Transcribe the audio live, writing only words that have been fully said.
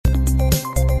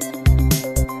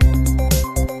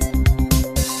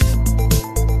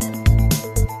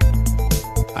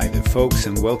folks,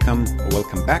 and welcome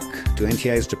back to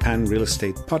NTI's Japan Real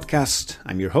Estate Podcast.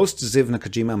 I'm your host, Ziv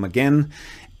Nakajima again,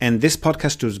 and this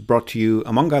podcast was brought to you,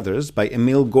 among others, by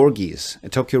Emil Gorgies, a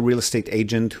Tokyo real estate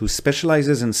agent who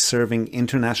specializes in serving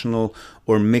international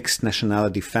or mixed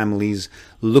nationality families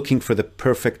looking for the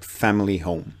perfect family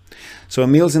home. So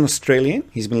Emil's an Australian.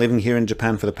 He's been living here in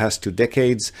Japan for the past 2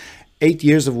 decades, 8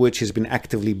 years of which he's been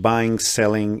actively buying,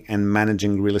 selling, and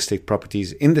managing real estate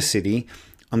properties in the city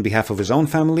on behalf of his own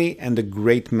family and a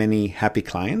great many happy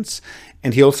clients.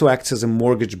 And he also acts as a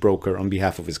mortgage broker on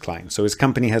behalf of his clients. So his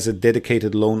company has a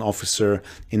dedicated loan officer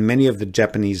in many of the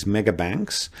Japanese mega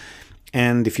banks.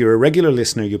 And if you're a regular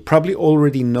listener, you probably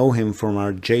already know him from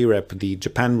our JREP, the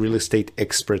Japan Real Estate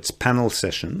Experts panel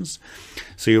sessions.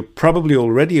 So you're probably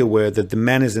already aware that the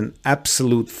man is an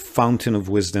absolute fountain of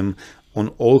wisdom on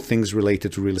all things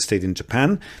related to real estate in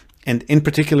Japan, and in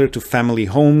particular to family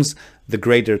homes, the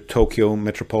greater Tokyo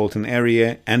metropolitan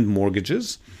area, and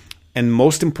mortgages. And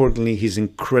most importantly, he's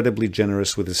incredibly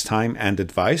generous with his time and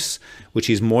advice, which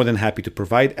he's more than happy to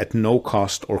provide at no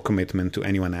cost or commitment to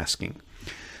anyone asking.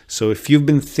 So if you've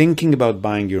been thinking about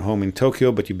buying your home in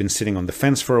Tokyo, but you've been sitting on the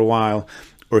fence for a while,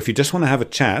 or if you just want to have a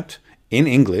chat in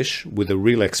English with a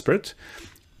real expert,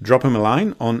 drop him a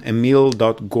line on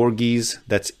emil.gorgies,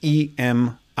 that's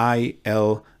emil.gorgies,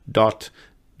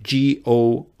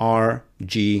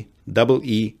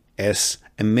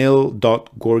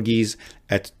 emil.gorgies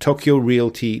at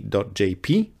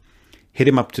tokyorealty.jp. Hit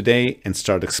him up today and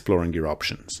start exploring your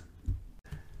options.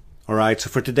 All right, so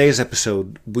for today's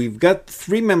episode, we've got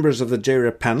 3 members of the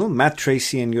JREP panel, Matt,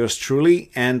 Tracy, and yours truly,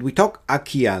 and we talk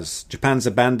Akiyas, Japan's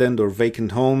abandoned or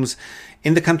vacant homes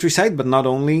in the countryside, but not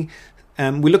only.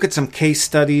 We look at some case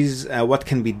studies, what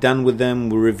can be done with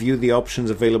them. We review the options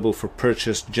available for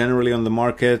purchase generally on the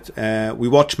market. We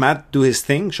watch Matt do his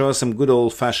thing, show us some good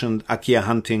old-fashioned Akiya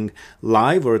hunting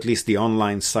live, or at least the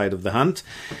online side of the hunt.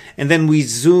 And then we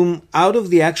zoom out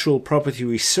of the actual property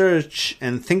research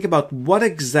and think about what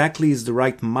exactly is the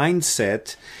right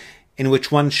mindset in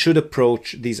which one should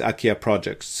approach these Akiya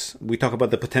projects. We talk about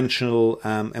the potential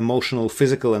emotional,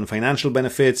 physical, and financial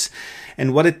benefits,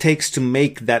 and what it takes to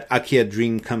make that Akiya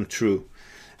dream come true.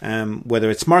 Whether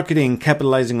it's marketing,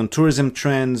 capitalizing on tourism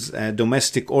trends,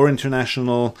 domestic or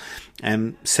international,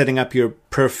 setting up your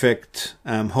perfect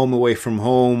home away from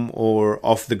home, or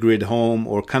off-the-grid home,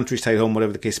 or countryside home,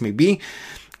 whatever the case may be.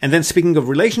 And then speaking of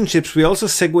relationships, we also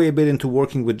segue a bit into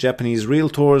working with Japanese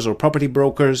realtors or property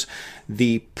brokers,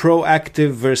 the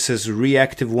proactive versus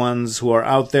reactive ones who are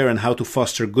out there, and how to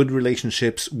foster good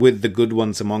relationships with the good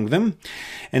ones among them.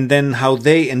 And then how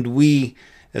they and we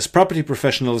as property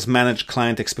professionals manage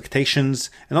client expectations,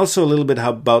 and also a little bit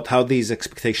about how these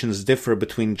expectations differ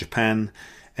between Japan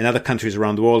and other countries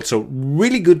around the world. So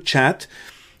really good chat,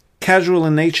 casual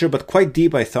in nature, but quite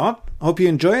deep, I thought. Hope you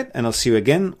enjoy it, and I'll see you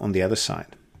again on the other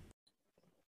side.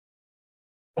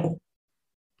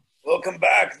 Welcome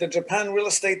back, the Japan Real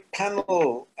Estate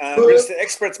Panel, Real Estate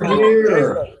Experts Panel.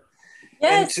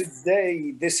 Yes. And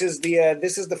today, this is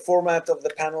the format of the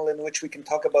panel in which we can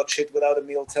talk about shit without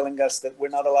Emil telling us that we're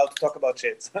not allowed to talk about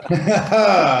shit.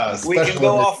 We can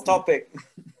go off topic.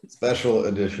 Special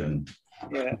edition.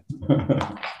 Yeah.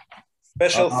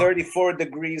 Special 34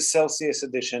 degrees Celsius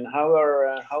edition.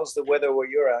 How's the weather where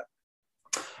you're at?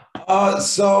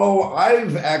 So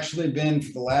I've actually been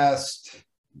for the last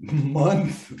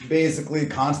month basically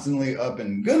constantly up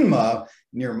in Gunma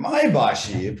near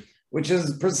Maebashi, which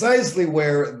is precisely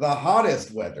where the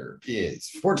hottest weather is.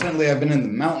 Fortunately, I've been in the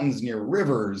mountains near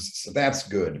rivers, so that's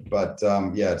good. But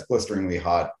yeah, it's blisteringly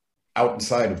hot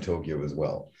outside of Tokyo as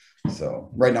well. So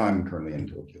right now I'm currently in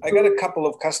Tokyo. I got a couple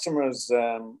of customers,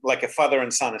 like a father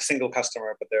and son, a single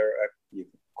customer, but they're you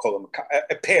call them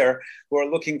a pair, who are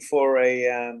looking for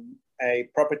a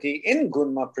property in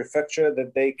Gunma Prefecture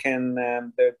that they can.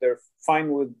 They're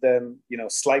fine with them,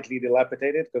 slightly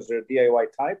dilapidated because they're DIY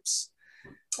types,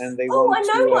 and they want I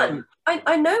know one.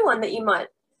 I know one that you might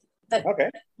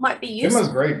might be useful. Gunma's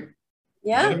great.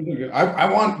 Yeah.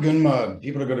 I want Gunma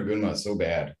people to go to Gunma so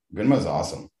bad. Gunma's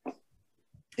awesome.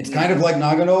 It's kind of like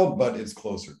Nagano, but it's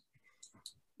closer.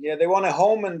 Yeah, they want a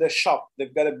home and a shop.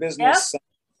 They've got a business.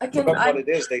 I forgot what it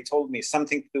is. They told me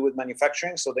something to do with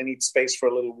manufacturing, so they need space for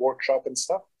a little workshop and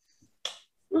stuff.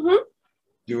 Mm-hmm.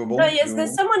 Doable. No, yes,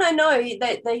 there's someone I know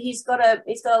that he's got a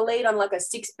lead on like a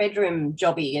 6-bedroom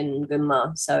jobby in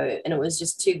Gunma. So, and it was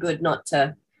just too good not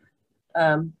to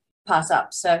pass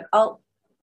up. So I'll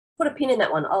put a pin in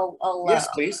that one. Yes,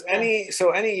 please. Any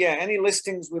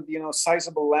listings with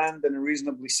sizable land and a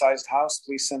reasonably sized house,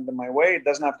 please send them my way. It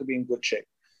doesn't have to be in good shape.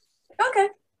 Okay.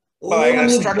 Well,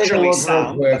 structurally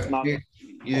sound, but not.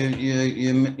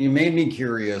 you made me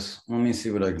curious. Let me see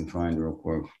what I can find real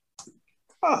quick.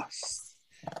 Ah,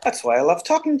 that's why I love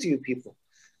talking to you people.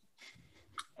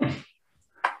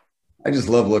 I just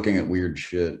love looking at weird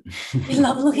shit. You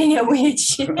love looking at weird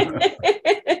shit.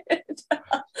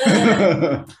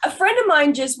 A friend of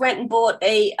mine just went and bought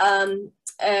a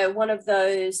one of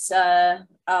those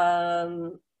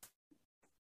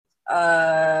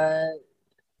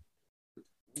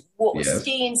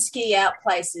ski out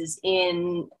places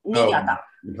in Niigata.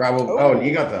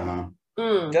 Niigata, huh?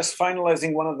 Just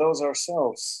finalizing one of those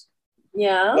ourselves.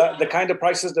 Yeah. The kind of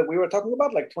prices that we were talking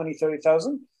about, like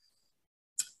 $20,000-$30,000?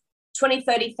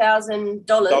 $20,000-$30,000.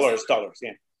 Dollars,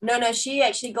 yeah. No, she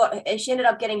ended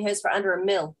up getting hers for under $1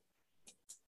 million.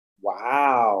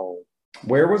 Wow.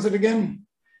 Where was it again?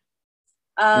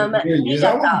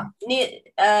 Niigata.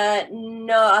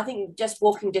 No, I think just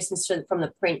walking distance from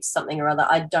the Prince something or other.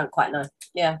 I don't quite know.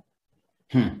 Yeah.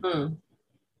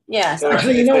 Yeah. So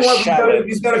actually, you know what? We've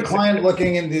got a basically. client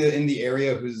looking in the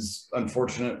area who's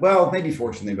unfortunate. Well, maybe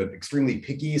fortunately, but extremely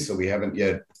picky. So we haven't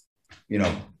yet,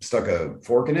 stuck a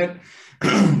fork in it.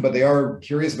 But they are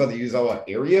curious about the Yuzawa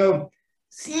area.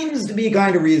 Seems to be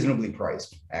kind of reasonably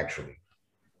priced, actually.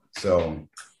 So.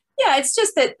 Yeah, it's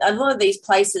just that a lot of these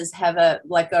places have a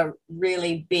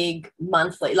really big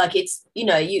monthly, like it's,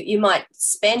 you might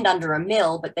spend under $1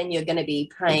 million, but then you're going to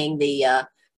be paying the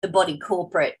body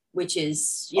corporate, which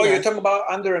is, you're talking about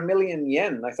under 1 million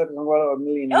yen. I thought you were talking about 1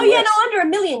 million. Oh, yeah, no, under 1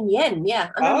 million yen. Yeah.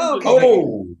 Okay.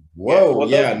 Oh, whoa.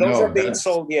 Those are being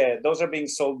sold. Yeah, those are being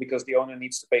sold because the owner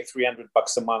needs to pay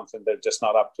 $300 a month and they're just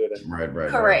not up to it anymore. Right.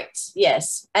 Correct.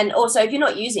 Yes. And also, if you're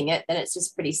not using it, then it's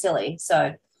just pretty silly.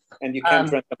 So. And you can't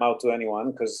rent them out to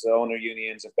anyone because the owner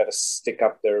unions have got to stick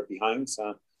up their behinds.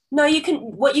 No, you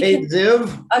can. Hey,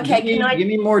 Ziv. Okay, give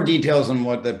me more details on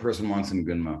what that person wants in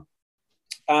Gunma.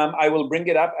 I will bring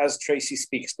it up as Tracy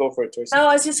speaks. Go for it, Tracy. No,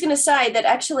 I was just going to say that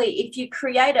actually, if you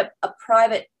create a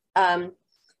private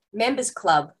members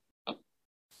club,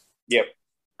 yep,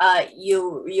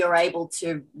 you're able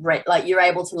to rent, you're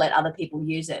able to let other people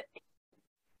use it.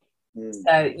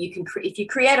 So you can, if you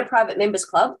create a private members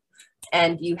club,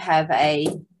 and you have a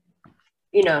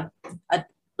group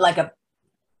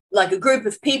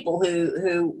of people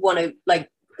who want to like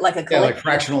a collective. Like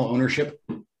fractional ownership.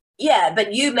 Yeah,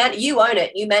 but you own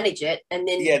it, you manage it, and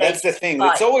then that's the thing.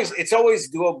 It's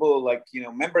always doable. Like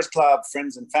members club,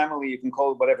 friends and family. You can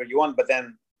call it whatever you want, but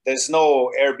then there's no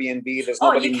Airbnb. There's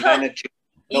nobody managing.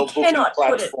 No booking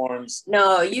platforms.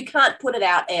 You can't put it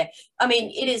out there. I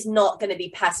mean, it is not going to be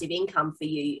passive income for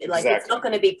you. It's not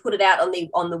going to be put it out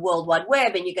on the World Wide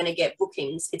Web and you're going to get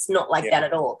bookings. It's not like that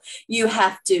at all. You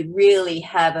have to really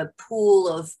have a pool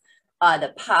of either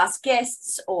past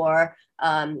guests or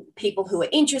people who are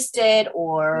interested,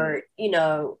 or in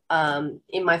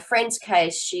my friend's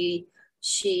case,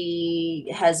 she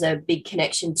has a big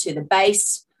connection to the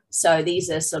base. So these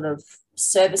are sort of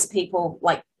service people,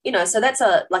 so that's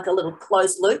a little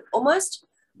closed loop almost.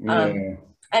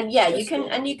 And you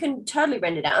can totally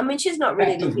rent it out. I mean, she's not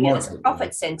really looking at it as a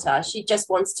profit center. She just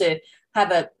wants to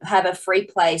have a free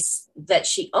place that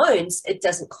she owns. It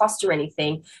doesn't cost her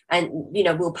anything, and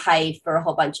we'll pay for a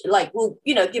whole bunch. We'll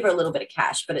give her a little bit of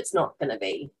cash, but it's not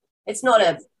a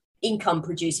income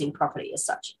producing property as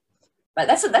such. But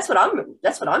that's what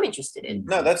I'm interested in.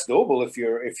 No, that's doable if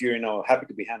you're happy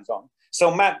to be hands on.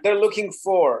 So Matt, they're looking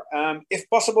for, if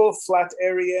possible, flat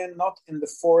area, not in the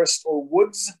forest or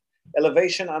woods,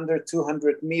 elevation under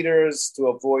 200 meters to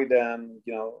avoid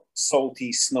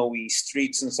salty, snowy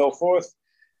streets and so forth.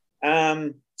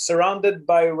 Surrounded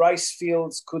by rice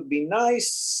fields could be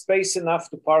nice. Space enough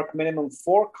to park minimum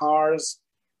 4 cars.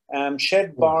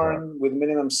 Shed barn with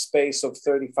minimum space of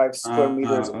 35 square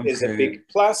meters is a big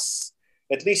plus.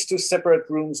 At least 2 separate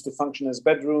rooms to function as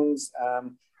bedrooms,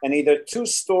 and either 2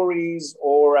 stories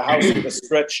or a house with a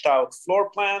stretched out floor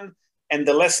plan. And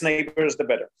the less neighbors, the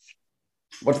better.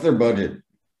 What's their budget?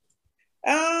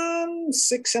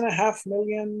 $6.5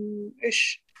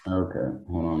 million-ish. Okay,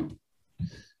 hold on.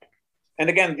 And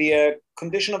again, the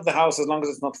condition of the house, as long as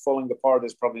it's not falling apart,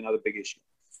 is probably not a big issue.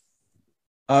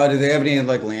 Do they have any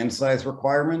land size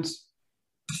requirements?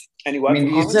 Anyway,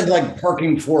 you said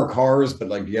parking 4 cars, but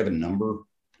do you have a number?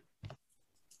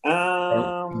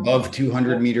 Above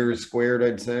 200 meters squared,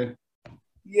 I'd say.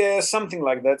 Yeah, something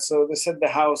like that. So they said the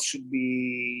house should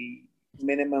be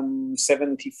minimum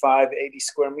 75, 80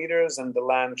 square meters, and the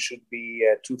land should be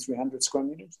 200-300 square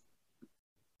meters.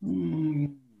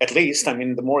 At least, I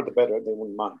mean, the more the better. They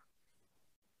wouldn't mind.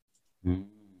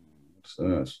 What's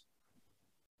this?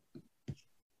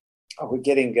 Oh, we're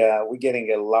getting a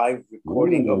live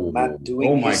recording of Matt doing.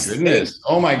 Oh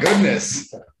my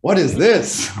goodness! What is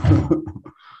this?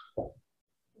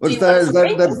 What's that?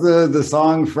 That's the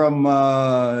song from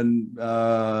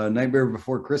Nightmare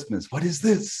Before Christmas. What is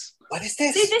this? What is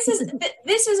this? See,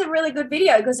 this is a really good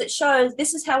video because it shows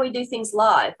this is how we do things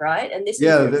live, right? And this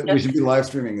we should be live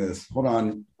streaming this. Hold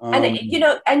on. And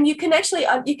and you can actually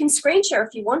you can screen share if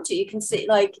you want to. You can see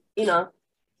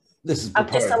this is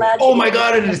I've just allowed. Oh my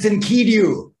god! And it's in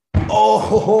Keedu.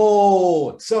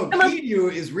 Oh, so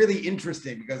Keedu is really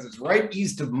interesting because it's right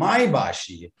east of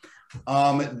Maebashi.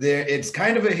 It's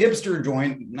kind of a hipster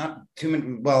joint. Not too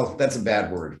many. Well, that's a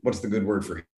bad word. What's the good word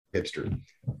for hipster?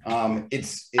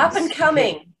 It's up and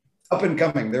coming. Up and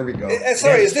coming. There we go.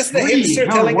 Sorry, is this the hipster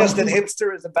telling us that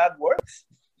hipster is a bad word?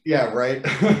 Yeah, right.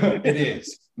 It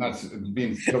is. Not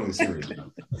being totally serious.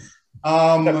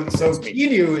 So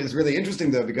Keedu is really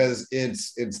interesting though because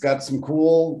it's got some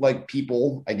cool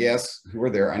people, I guess, who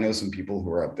are there. I know some people who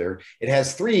are up there. It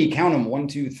has 3, count them, 1,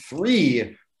 2,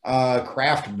 3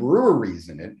 craft breweries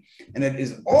in it, and it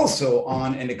is also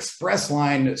on an express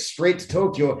line straight to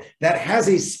Tokyo that has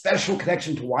a special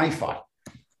connection to Wi-Fi.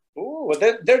 Oh, well,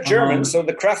 they're German, so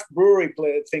the craft brewery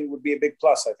thing would be a big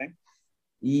plus, I think.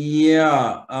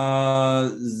 Yeah,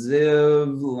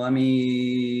 Ziv,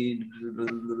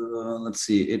 let's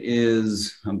see, it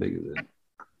is, how big is it?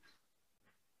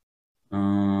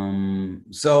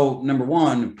 So number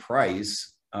 1,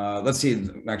 price, let's see,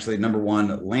 actually number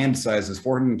 1, land size is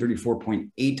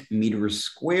 434.8 meters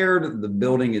squared. The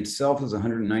building itself is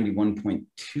 191.2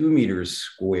 meters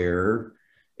square.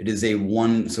 It is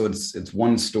so it's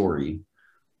 1 story,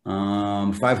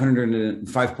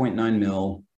 5.9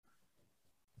 mil.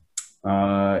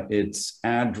 Its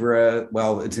address,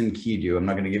 well, it's in Keedu. I'm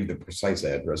not going to give you the precise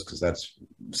address because that's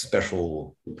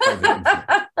special.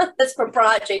 That's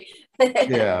proprietary.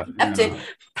 Yeah, you have to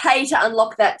pay to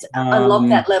unlock that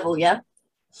level. Yeah.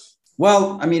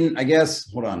 Well, I mean, I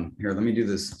guess. Hold on here. Let me do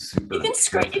this. Super. You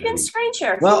can screen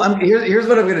share. Well, here's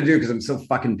what I'm going to do because I'm so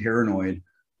fucking paranoid.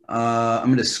 I'm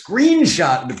going to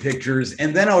screenshot the pictures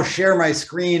and then I'll share my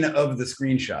screen of the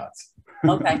screenshots.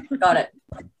 Okay, got it.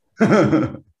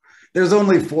 There's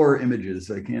only 4 images.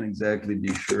 So I can't exactly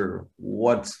be sure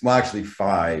actually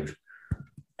 5.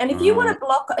 And if you want to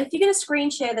if you're going to screen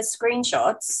share the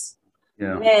screenshots,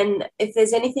 then if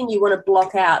there's anything you want to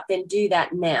block out, then do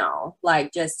that now.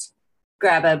 Like just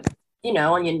grab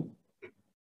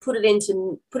put it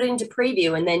into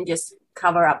preview and then just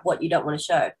cover up what you don't want to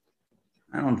show.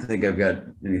 I don't think I've got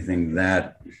anything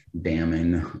that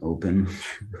damning open.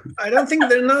 I don't think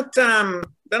they're not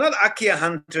Akia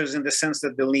hunters in the sense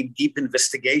that they'll need deep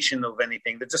investigation of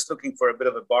anything. They're just looking for a bit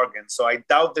of a bargain. So I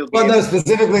doubt they'll be. Well, no,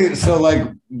 specifically,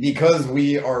 so because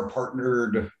we are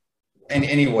partnered in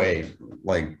any way,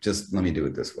 just let me do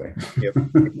it this way. Yep.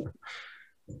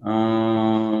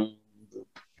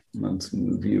 Let's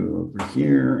move you over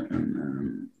here, and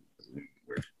then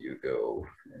where did you go?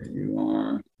 There you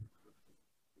are.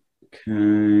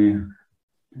 Okay,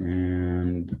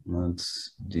 and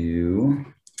let's do.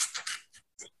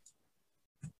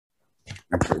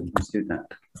 Actually, let's do that.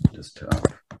 Just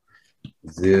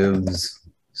Ziv's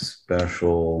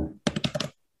special.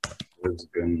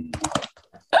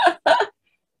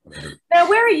 Now,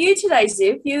 where are you today,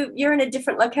 Ziv? You're in a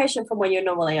different location from where you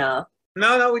normally are.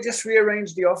 No, we just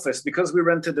rearranged the office because we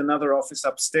rented another office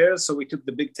upstairs. So we took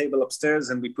the big table upstairs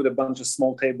and we put a bunch of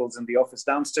small tables in the office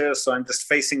downstairs. So I'm just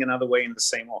facing another way in the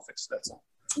same office. That's all.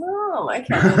 Oh,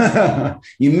 okay.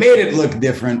 You made it look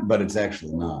different, but it's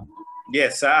actually not.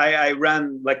 Yes, I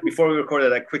ran, before we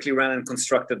recorded, I quickly ran and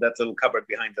constructed that little cupboard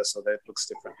behind us so that it looks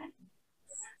different.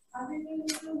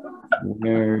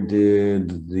 Where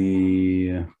did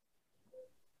the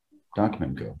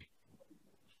document go?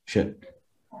 Shit.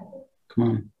 Come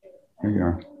on. Here you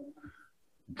are.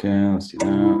 Okay, let's do that.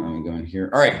 Let me go in here.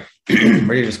 All right.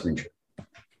 Ready to screen share.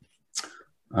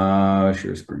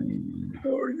 Share screen.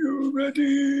 Are you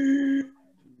ready?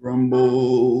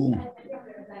 Rumble.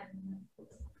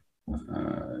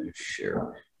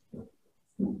 Share.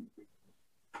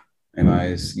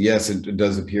 Yes, it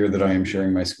does appear that I am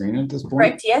sharing my screen at this point.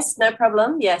 Correct. Yes, no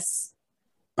problem. Yes.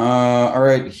 All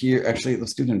right, here, actually,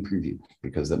 let's do it in preview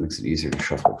because that makes it easier to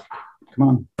shuffle. Come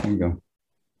on, there you go.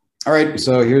 All right,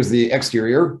 so here's the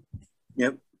exterior.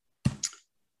 Yep.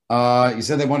 You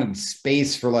said they wanted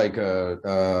space for like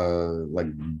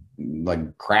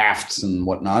crafts and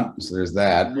whatnot. So there's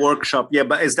that workshop. Yeah,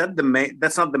 but is that the main?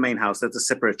 That's not the main house. That's a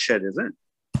separate shed, is it?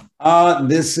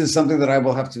 This is something that I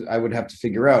would have to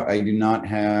figure out. I do not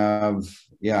have.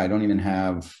 Yeah, I don't even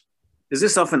have. Is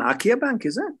this off an Akia bank?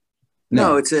 Is it?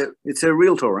 No, it's a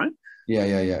realtor, right? Yeah.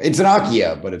 It's an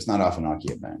Akia, but it's not off an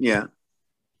Akia bank. Yeah.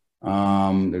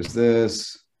 There's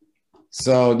this.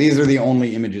 So these are the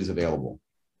only images available.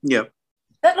 Yeah.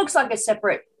 That looks like a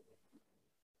separate.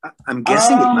 I'm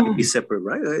guessing it might be separate,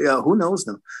 right? Yeah, who knows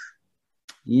though?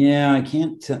 Yeah, I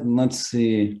can't tell. Let's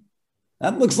see.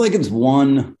 That looks like it's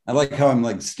one. I like how I'm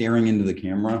like staring into the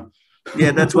camera.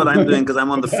 Yeah, that's what I'm doing because I'm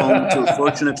on the phone too.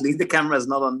 Fortunately, the camera is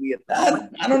not on me. I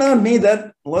don't know. To me,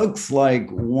 that looks like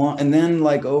one. And then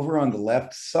like over on the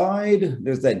left side,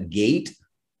 there's that gate.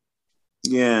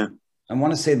 Yeah. I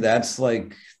want to say that's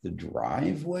like the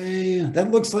driveway. That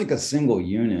looks like a single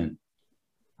unit.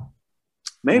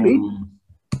 Maybe.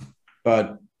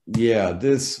 But yeah,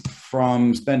 this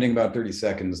from spending about 30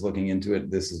 seconds looking into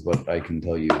it, this is what I can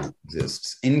tell you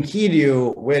exists in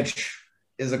Kidu, which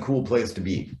is a cool place to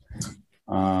be.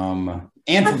 And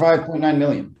for 5.9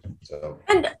 million. So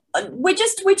And we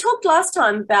talked last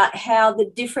time about how the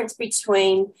difference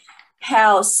between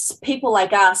how people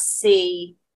like us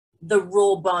see the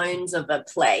raw bones of a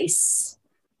place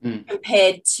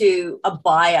compared to a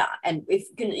buyer. And if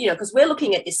because we're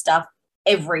looking at this stuff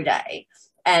every day,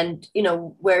 and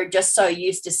we're just so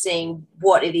used to seeing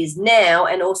what it is now,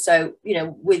 and also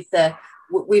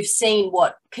we've seen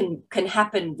what can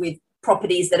happen with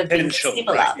properties that have been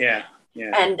similar. Right.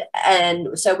 Yeah.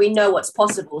 And so we know what's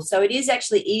possible. So it is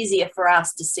actually easier for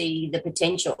us to see the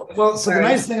potential. Well, so the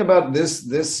nice thing about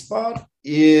this spot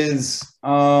is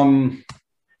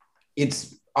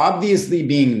it's obviously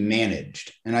being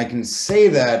managed. And I can say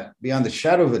that beyond the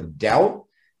shadow of a doubt,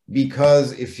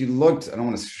 because if you looked, I don't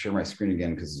want to share my screen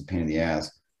again because it's a pain in the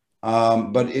ass.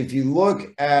 But if you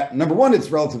look at, number one, it's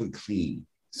relatively clean.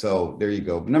 So there you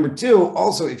go. But number two,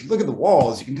 also, if you look at the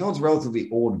walls, you can tell it's a relatively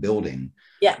old building.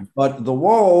 Yeah. But the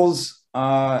walls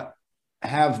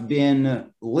have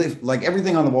been like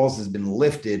everything on the walls has been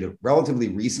lifted relatively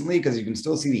recently because you can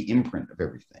still see the imprint of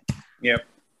everything. Yep.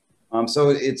 So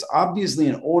it's obviously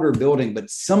an older building, but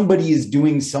somebody is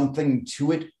doing something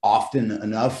to it often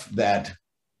enough that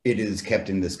it is kept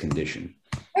in this condition.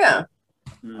 Yeah.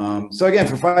 So again,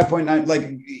 for 5.9,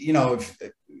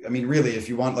 like, really, if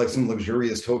you want like some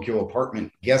luxurious Tokyo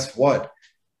apartment, guess what?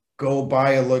 Go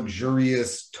buy a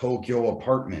luxurious Tokyo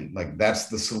apartment. Like that's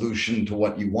the solution to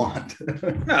what you want.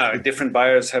 No, different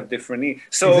buyers have different needs.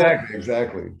 So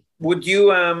exactly. Would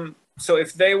you so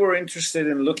if they were interested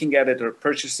in looking at it or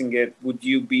purchasing it, would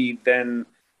you be then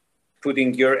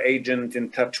putting your agent in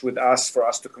touch with us for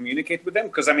us to communicate with them?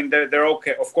 Because I mean, they're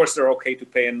okay. Of course, they're okay to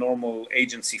pay a normal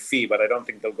agency fee, but I don't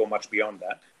think they'll go much beyond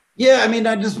that. Yeah, I mean,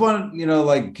 I just want to,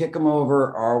 like kick them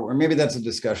over, or maybe that's a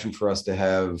discussion for us to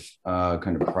have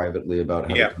kind of privately about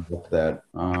how to conduct that.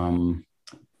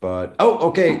 But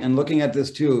okay, and looking at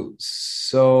this too,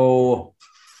 so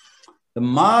the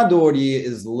Madori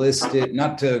is listed,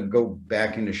 not to go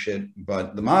back into shit,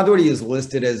 but the Madori is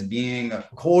listed as being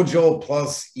Kojo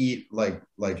plus like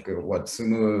what,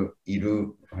 Sumu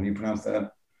Iru, how do you pronounce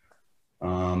that?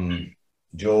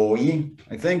 Joi,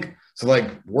 I think. So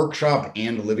like workshop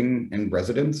and living and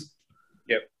residence.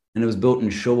 Yep. And it was built in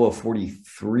Showa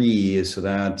 43. So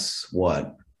that's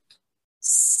what?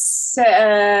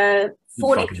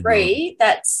 43.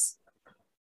 That's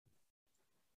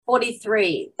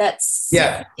 43. That's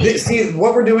yeah. See,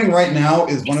 what we're doing right now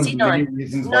is 69. One of the many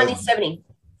reasons why 1970.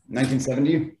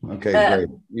 1970? Okay, great.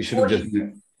 You should have just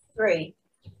 43.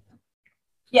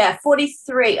 Yeah,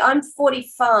 43. I'm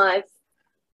 45.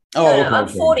 Oh, no, okay, I'm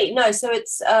 40. No, so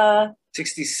it's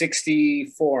 60,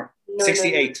 64, no,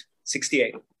 68, no.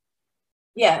 68.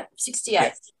 Yeah, 68.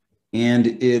 Yeah.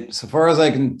 And it, so far as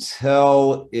I can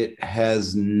tell, it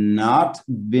has not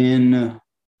been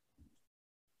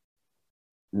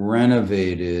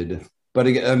renovated. But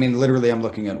I mean, literally, I'm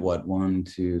looking at what? 1,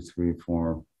 2, 3,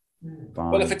 4,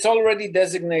 5. Well, if it's already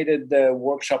designated the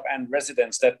workshop and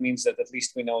residence, that means that at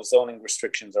least we know zoning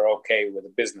restrictions are okay with the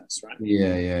business, right?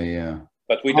 Yeah.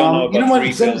 But we don't know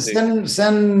about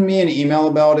send me an email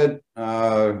about it.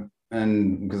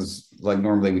 And because like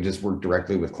normally we just work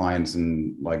directly with clients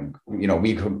and like,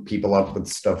 we hook people up with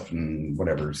stuff and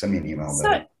whatever. Send me an email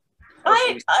about it.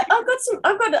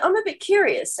 I'm a bit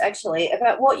curious actually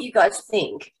about what you guys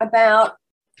think about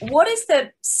what is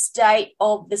the state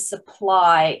of the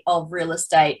supply of real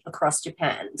estate across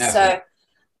Japan. So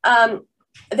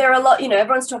there are a lot,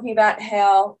 everyone's talking about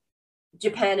how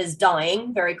Japan is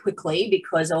dying very quickly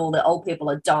because all the old people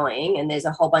are dying, and there's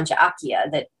a whole bunch of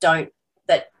akiya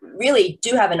that really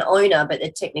do have an owner, but they're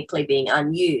technically being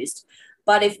unused.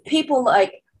 But if people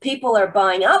are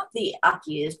buying up the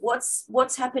akiyas,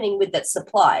 what's happening with that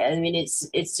supply? I mean,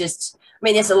 it's just,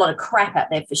 there's a lot of crap out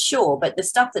there for sure, but the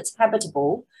stuff that's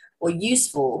habitable or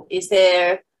useful, is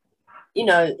there,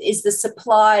 is the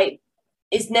supply,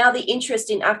 is now the interest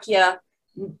in akiya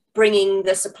bringing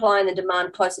the supply and the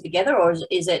demand closer together, or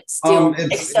is it still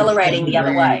accelerating the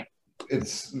other way?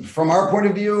 It's from our point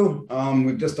of view,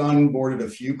 we've just onboarded a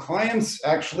few clients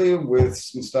actually with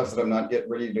some stuff that I'm not yet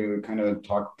ready to kind of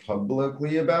talk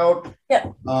publicly about. Yeah.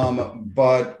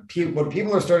 But what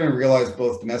people are starting to realize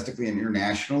both domestically and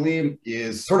internationally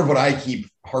is sort of what I keep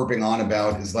harping on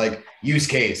about is like use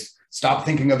case. Stop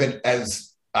thinking of it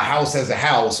as a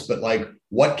house, but like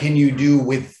what can you do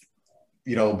with,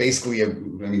 you know, basically,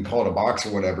 call it a box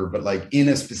or whatever, but like in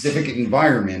a specific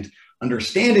environment,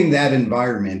 understanding that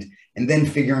environment, and then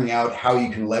figuring out how you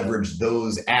can leverage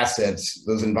those assets,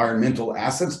 those environmental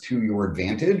assets to your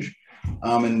advantage.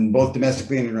 And both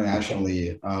domestically and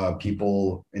internationally,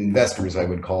 investors, I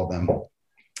would call them,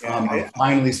 are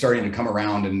finally starting to come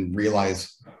around and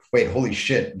realize, wait, holy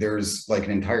shit, there's like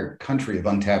an entire country of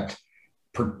untapped,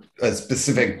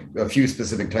 a few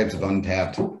specific types of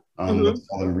untapped let's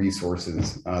call them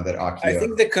resources that Akia. I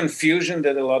think the confusion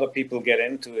that a lot of people get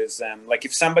into is like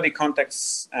if somebody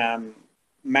contacts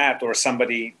Matt or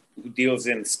somebody who deals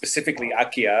in specifically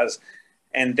Akias,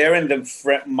 and they're in the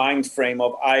mind frame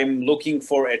of I'm looking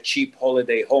for a cheap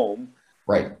holiday home.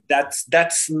 Right.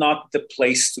 That's not the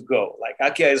place to go. Like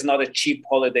Akia is not a cheap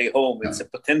holiday home. It's a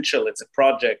potential. It's a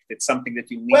project. It's something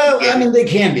that you need. Well, to get they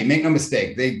can be. Make no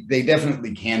mistake. They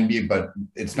definitely can be, but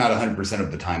it's not 100%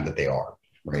 of the time that they are.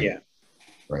 Right. Yeah.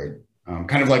 Right.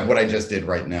 Kind of like what I just did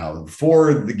right now.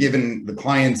 For the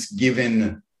client's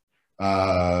given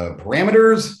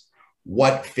parameters,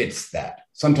 what fits that?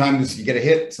 Sometimes you get a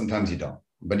hit, sometimes you don't.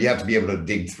 But you have to be able to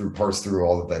parse through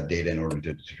all of that data in order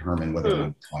to determine whether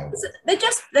it's viable.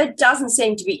 There doesn't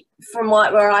seem to be, from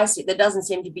where I sit, there doesn't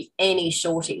seem to be any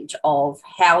shortage of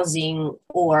housing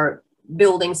or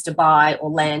buildings to buy or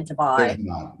land to buy.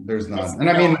 There's not. And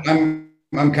I mean,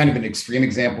 I'm kind of an extreme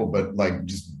example, but like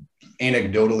just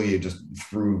anecdotally, just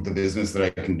through the business that I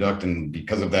conduct, and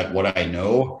because of that, what I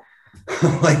know,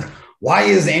 like, why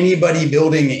is anybody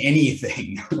building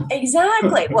anything?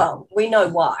 Exactly. Well, we know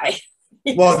why.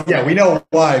 Well, yeah, we know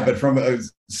why, but from a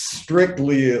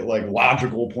strictly like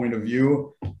logical point of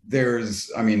view,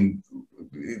 there's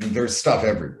stuff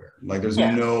everywhere. Like there's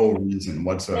no reason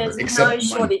whatsoever. There's no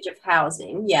shortage of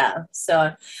housing. Yeah.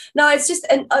 So no, it's just,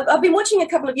 and I've been watching a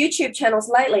couple of YouTube channels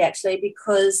lately actually,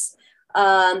 because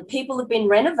people have been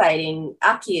renovating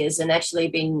Akias and actually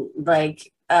been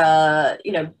like,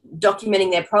 documenting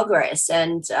their progress.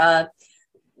 And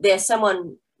there's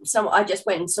I just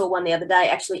went and saw one the other day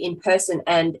actually in person,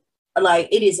 and like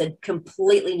it is a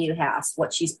completely new house,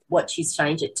 what she's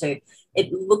changed it to.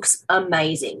 It looks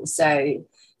amazing. So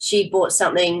she bought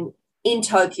something in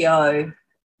Tokyo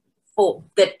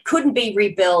that couldn't be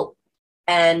rebuilt,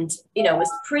 and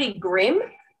was pretty grim,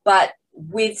 but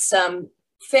with some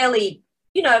fairly,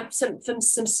 some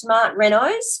smart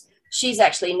renos. She's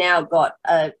actually now got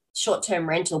a short-term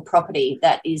rental property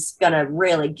that is going to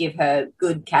really give her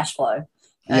good cash flow.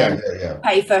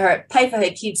 Pay for her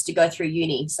kids to go through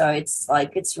uni. So it's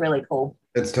really cool.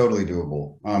 It's totally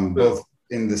doable. Both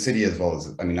in the city as well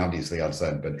as, obviously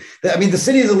outside, but the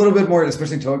city is a little bit more,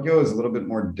 especially Tokyo, is a little bit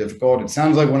more difficult. It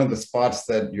sounds like one of the spots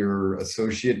that your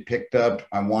associate picked up,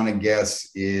 I want to guess,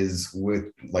 is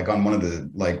with like on one of the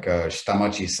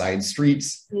Shitamachi side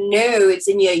streets. No, it's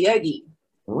in Yoyogi.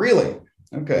 Really?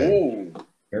 Okay. Ooh.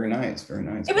 Very nice. Very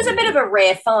nice. It was a bit of a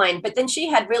rare find, but then she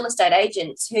had real estate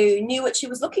agents who knew what she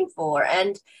was looking for,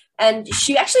 and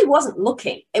she actually wasn't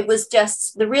looking. It was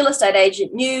just the real estate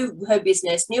agent knew her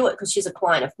business, knew it because she's a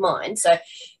client of mine. So,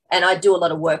 and I do a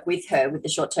lot of work with her with the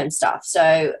short-term stuff.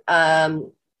 So,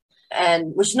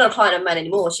 she's not a client of mine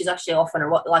anymore. She's actually off on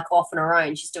her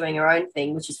own. She's doing her own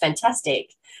thing, which is fantastic.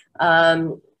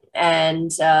 The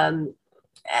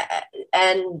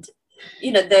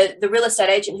real estate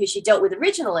agent who she dealt with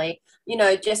originally,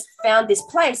 just found this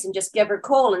place and just gave her a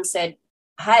call and said,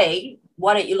 hey,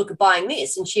 why don't you look at buying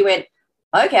this? And she went,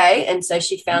 okay. And so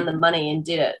she found the money and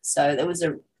did it. So there was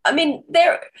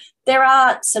there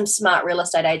are some smart real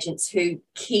estate agents who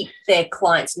keep their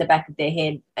clients in the back of their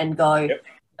head and go,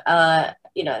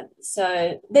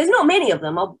 so there's not many of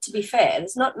them, to be fair.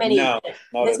 There's not many.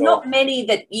 Not many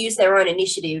that use their own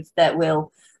initiative that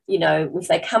will, if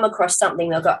they come across something,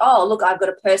 they'll go, oh, look, I've got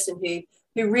a person who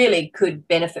really could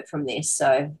benefit from this.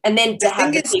 So, and then to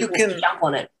have the people jump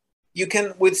on it. You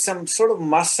can, with some sort of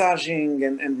massaging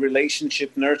and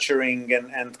relationship nurturing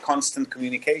and constant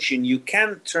communication, you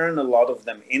can turn a lot of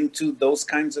them into those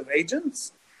kinds of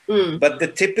agents. But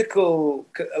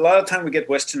a lot of time we get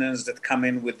Westerners that come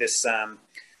in with this, all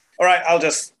right,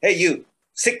 hey, you,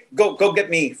 go get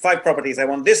me 5 properties. I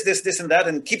want this, and that,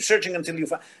 and keep searching until you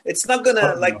find. It's not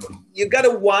gonna, you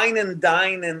gotta wine and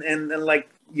dine and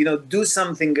do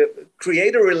something,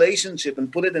 create a relationship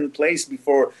and put it in place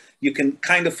before you can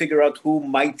kind of figure out who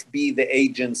might be the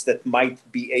agents that might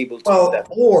be able to do that.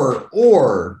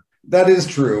 Or that is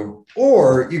true.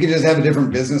 Or you could just have a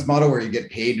different business model where you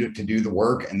get paid to do the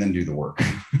work and then do the work.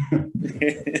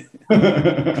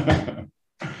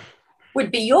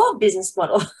 Would be your business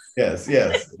model. Yes,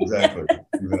 exactly.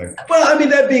 Well, I mean,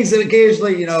 that being said,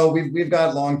 occasionally, we've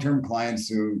got long-term clients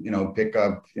who, pick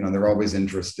up, they're always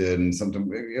interested in something.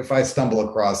 If I stumble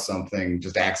across something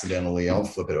just accidentally, I'll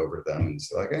flip it over to them and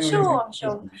say, like, hey, sure.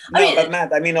 But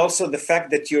Matt, I mean, also the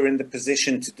fact that you're in the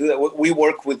position to do that. We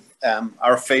work with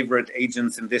our favorite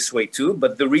agents in this way too,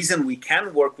 but the reason we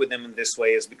can work with them in this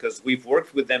way is because we've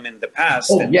worked with them in the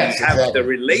past, and yes, we have exactly, the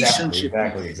relationship.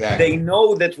 Exactly. They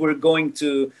know that we're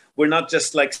not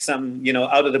just like some,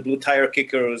 out of the blue tire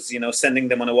kickers, sending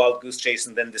them on a wild goose chase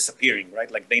and then disappearing,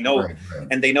 right? Like they know, right.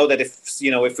 And they know that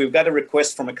if we've got a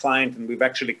request from a client and we've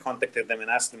actually contacted them and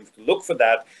asked them to look for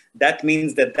that, that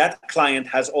means that client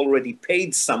has already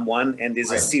paid someone and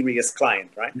is a serious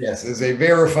client, right? Yes, is a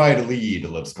verified lead,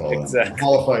 let's call it. Exactly. A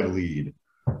qualified lead.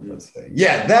 Let's say.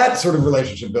 Yeah, that sort of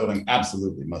relationship building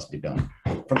absolutely must be done.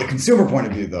 From the consumer point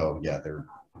of view, though, they're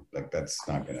like, that's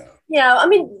not gonna. Yeah, I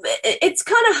mean, it's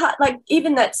kind of hard. Like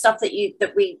even that stuff that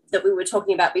we were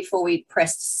talking about before we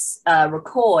pressed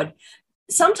record.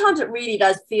 Sometimes it really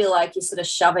does feel like you're sort of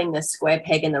shoving the square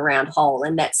peg in the round hole,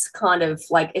 and that's kind of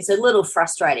like, it's a little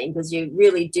frustrating because you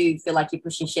really do feel like you're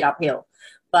pushing shit uphill.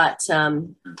 But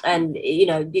and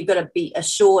you've got to be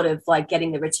assured of like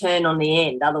getting the return on the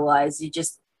end. Otherwise, you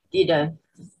just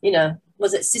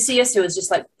was it Sisyphus who was just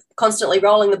like constantly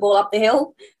rolling the ball up the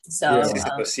hill? So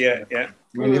yeah. I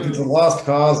mean, if it's a lost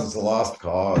cause, it's a lost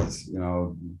cause.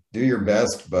 Do your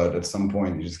best, but at some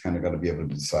point you just kind of got to be able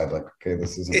to decide, like, okay,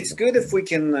 this isn't. It's good if we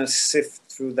can sift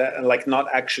through that and like not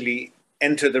actually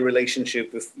enter the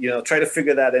relationship with, try to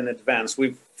figure that in advance.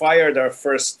 We've fired our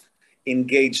first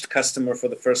engaged customer for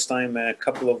the first time a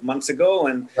couple of months ago,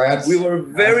 and we were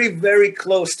very, very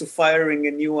close to firing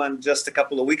a new one just a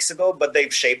couple of weeks ago, but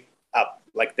they've shaped up.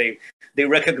 Like they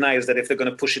recognize that if they're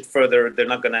going to push it further, they're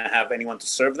not going to have anyone to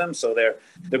serve them. So they're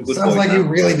good. Sounds like you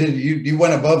really did. You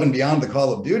went above and beyond the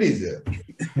Call of Duties.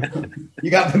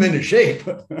 You got them into shape.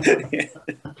 Yeah.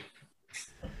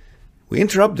 We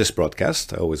interrupt this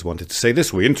broadcast. I always wanted to say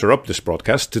this. We interrupt this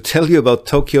broadcast to tell you about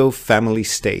Tokyo Family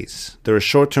Stays. They're a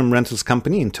short-term rentals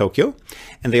company in Tokyo,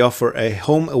 and they offer a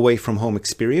home away from home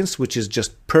experience, which is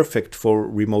just perfect for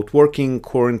remote working,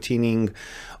 quarantining,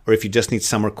 or if you just need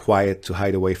somewhere quiet to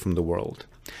hide away from the world.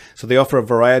 So they offer a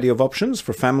variety of options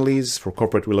for families, for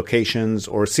corporate relocations,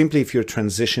 or simply if you're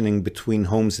transitioning between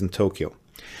homes in Tokyo.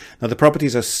 Now, the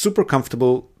properties are super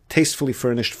comfortable, tastefully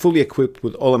furnished, fully equipped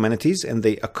with all amenities, and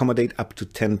they accommodate up to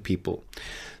 10 people.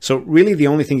 So really the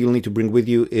only thing you'll need to bring with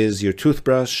you is your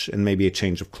toothbrush and maybe a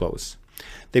change of clothes.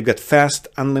 They've got fast,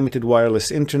 unlimited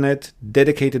wireless internet,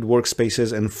 dedicated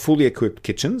workspaces, and fully equipped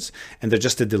kitchens, and they're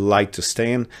just a delight to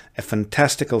stay in, a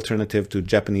fantastic alternative to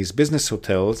Japanese business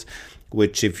hotels,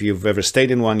 which if you've ever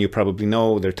stayed in one, you probably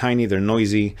know they're tiny, they're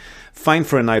noisy, fine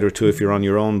for a night or two if you're on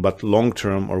your own, but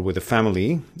long-term or with a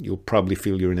family, you'll probably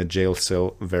feel you're in a jail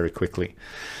cell very quickly.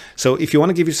 So if you want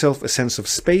to give yourself a sense of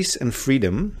space and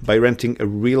freedom by renting a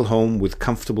real home with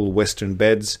comfortable Western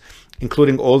beds,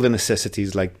 including all the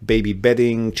necessities like baby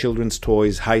bedding, children's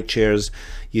toys, high chairs,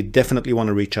 you definitely want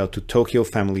to reach out to Tokyo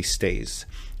Family Stays.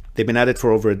 They've been at it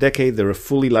for over a decade. They're a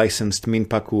fully licensed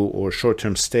Minpaku or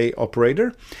short-term stay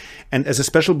operator. And as a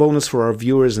special bonus for our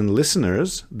viewers and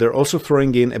listeners, they're also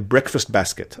throwing in a breakfast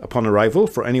basket upon arrival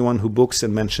for anyone who books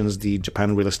and mentions the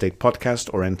Japan Real Estate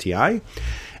Podcast or NTI.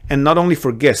 And not only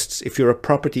for guests, if you're a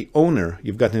property owner,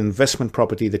 you've got an investment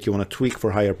property that you want to tweak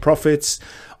for higher profits,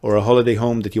 or a holiday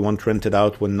home that you want rented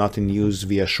out when not in use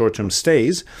via short-term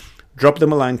stays, drop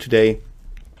them a line today.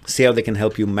 See how they can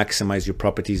help you maximize your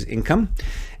property's income.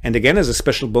 And again, as a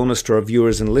special bonus to our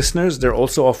viewers and listeners, they're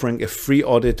also offering a free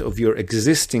audit of your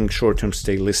existing short-term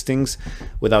stay listings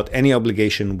without any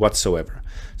obligation whatsoever.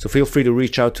 So feel free to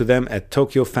reach out to them at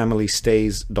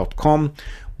tokyofamilystays.com.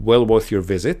 Well worth your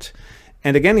visit.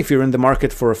 And again, if you're in the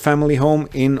market for a family home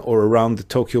in or around the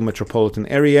Tokyo metropolitan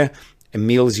area,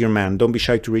 Emil's your man. Don't be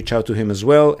shy to reach out to him as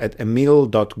well at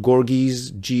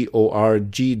emil.gorgees,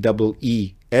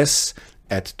 Gorgees,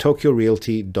 at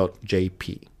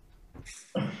tokyorealty.jp.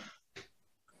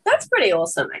 That's pretty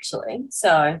awesome, actually.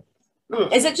 So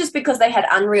is it just because they had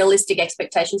unrealistic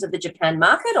expectations of the Japan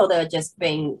market, or they're just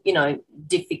being,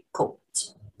 difficult?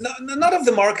 No, not of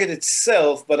the market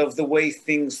itself, but of the way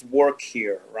things work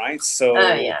here, right? So,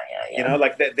 yeah.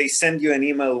 Like they send you an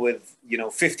email with,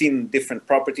 15 different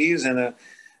properties, and,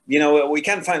 we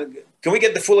can't find can we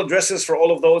get the full addresses for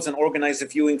all of those and organize a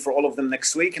viewing for all of them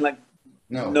next week? And like,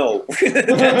 no,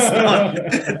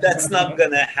 that's not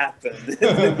gonna happen.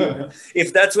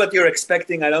 If that's what you're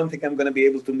expecting, I don't think I'm gonna be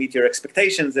able to meet your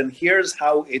expectations. And here's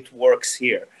how it works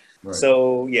here. Right.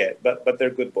 So yeah, but they're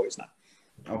good boys now.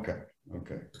 Okay,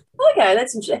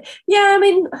 that's interesting. Yeah, I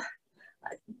mean,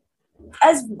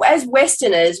 as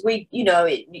Westerners, you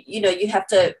have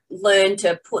to learn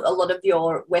to put a lot of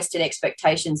your Western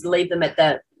expectations, leave them at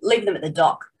the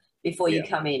dock before you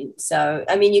come in. So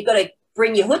I mean, you've got to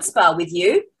bring your chutzpah with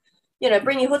you.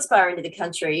 Bring your chutzpah into the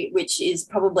country, which is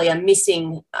probably a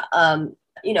missing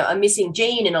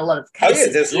gene in a lot of cases. Oh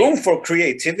yeah, there's room for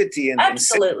creativity and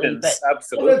absolutely. Well, that's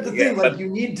the thing. Like, you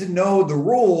need to know the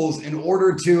rules in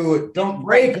order to don't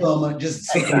break them.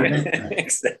 Just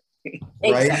exactly. Right?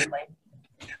 Exactly.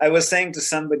 I was saying to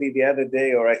somebody the other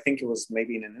day, or I think it was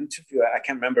maybe in an interview, I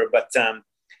can't remember, but I'm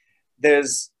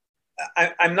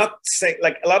not saying,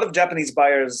 like, a lot of Japanese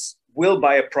buyers will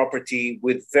buy a property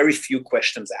with very few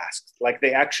questions asked. Like,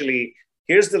 they actually,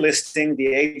 here's the listing,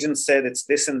 the agent said it's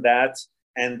this and that,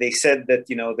 and they said that,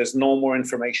 there's no more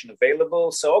information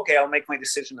available. So, okay, I'll make my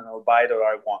decision and I'll buy it or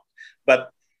I won't.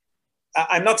 But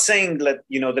I'm not saying that,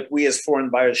 that we as foreign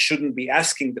buyers shouldn't be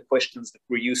asking the questions that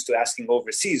we're used to asking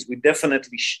overseas. We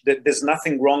definitely, there's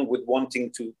nothing wrong with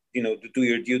wanting to, to do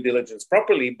your due diligence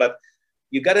properly, but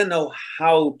you got to know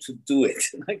how to do it,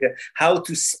 how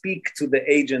to speak to the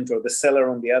agent or the seller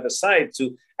on the other side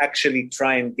to actually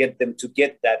try and get them to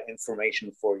get that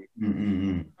information for you.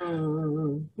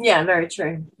 Mm-hmm. Yeah, very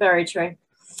true. Very true.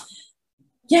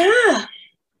 Yeah.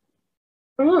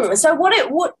 So what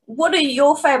are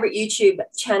your favorite YouTube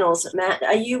channels, Matt?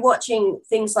 Are you watching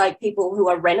things like people who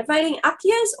are renovating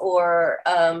Akiyas or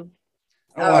I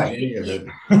don't watch any of it.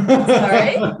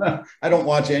 Sorry? I don't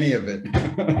watch any of it.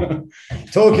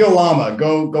 Tokyo Llama.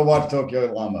 Go watch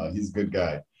Tokyo Llama. He's a good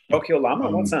guy. Tokyo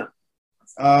Llama? What's that?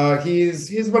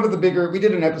 He's one of the bigger, we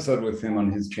did an episode with him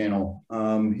on his channel.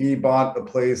 He bought a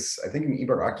place, I think in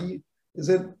Ibaraki, is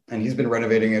it? And he's been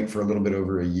renovating it for a little bit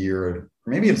over a year.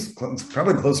 Maybe it's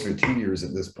probably closer to 2 years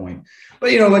at this point.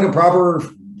 But, like a proper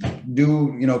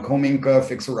kominka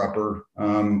fixer-upper,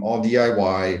 all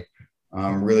DIY.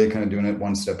 Really kind of doing it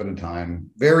one step at a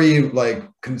time. Very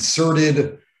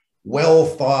concerted, well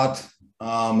thought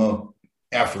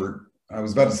effort. I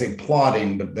was about to say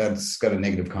plotting, but that's got a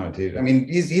negative connotation. I mean,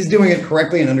 he's doing it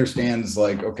correctly and understands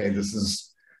okay, this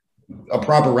is a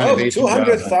proper renovation.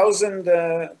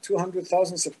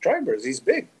 200,000 subscribers. He's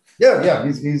big. Yeah,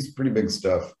 he's pretty big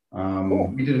stuff.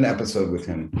 Cool. We did an episode with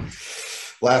him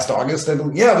last August, I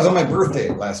believe. Yeah, it was on my birthday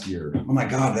last year. Oh my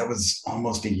God, that was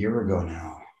almost a year ago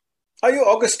now. Are you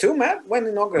August too, Matt? When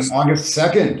in August? August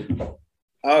 2nd.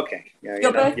 Okay. Yeah,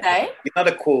 your birthday? You're not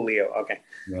a cool Leo. Okay.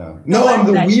 Yeah. No, I'm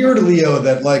the weird Leo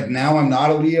that now I'm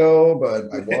not a Leo, but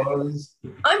I was.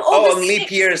 I'm August on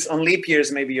leap years. On leap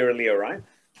years, maybe you're a Leo, right?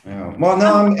 Yeah. Well,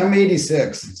 no, I'm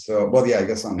 86. So, well, yeah, I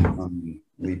guess on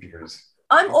leap years.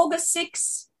 I'm August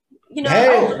 6th.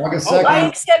 August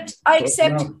 2nd. I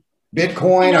accept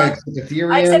Bitcoin. I accept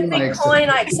Ethereum. I accept Bitcoin.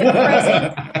 I accept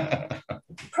present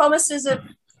promises of,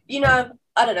 I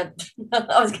don't know.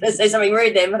 I was going to say something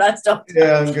rude then, but I stopped.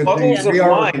 Yeah, good bottles of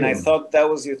wine. I thought that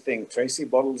was your thing, Tracy.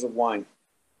 Bottles of wine.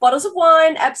 Bottles of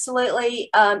wine, absolutely.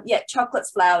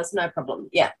 Chocolates, flowers, no problem.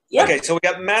 Yeah. Okay, so we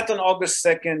got Matt on August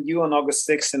 2nd, you on August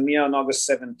 6th, and me on August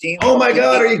 17th. Oh my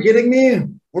God, are you kidding me?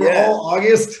 We're all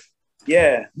August.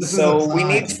 Yeah. So we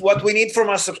need from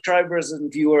our subscribers and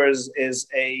viewers is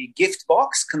a gift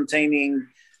box containing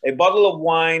a bottle of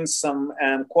wine, some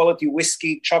quality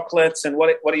whiskey, chocolates, and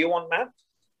what do you want, Matt?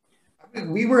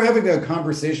 We were having a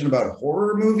conversation about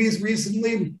horror movies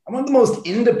recently. I want the most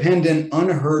independent,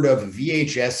 unheard of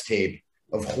VHS tape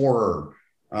of horror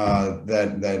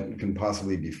that can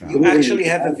possibly be found. You actually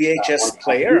have a VHS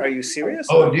player? Are you serious?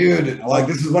 Oh, dude!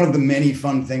 This is one of the many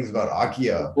fun things about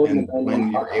Akiya, and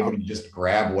when you're able to just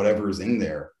grab whatever's in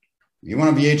there. You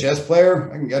want a VHS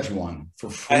player? I can get you one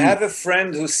for free. I have a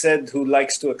friend who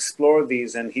likes to explore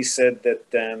these, and he said that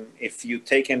if you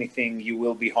take anything, you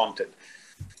will be haunted.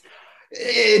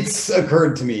 It's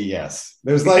occurred to me, yes.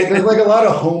 There's a lot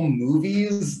of home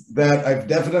movies that I've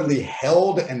definitely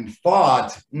held and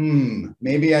thought,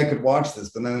 maybe I could watch this,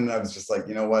 but then I was just like,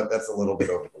 you know what? That's a little bit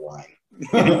over the line.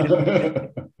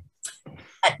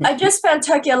 I just found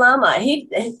Tokyo Llama.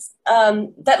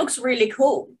 That looks really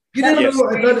cool. You didn't know?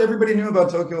 I thought everybody knew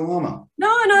about Tokyo Llama.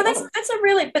 No,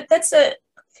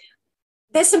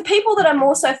 there's some people that I'm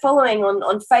also following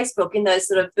on Facebook in those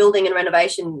sort of building and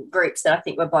renovation groups that I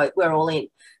think we're all in.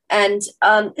 And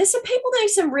there's some people doing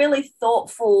some really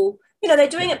thoughtful, they're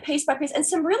doing it piece by piece, and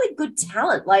some really good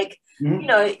talent. you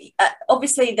know,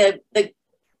 obviously the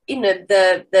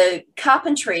the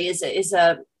carpentry is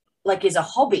a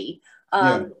hobby.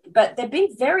 But they're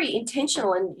being very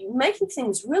intentional and making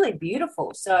things really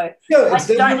beautiful. So I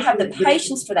don't have the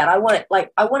patience for that. I want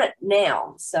it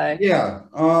now. So yeah,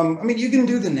 I mean, you can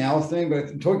do the now thing,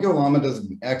 but Tokyo Llama does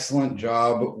an excellent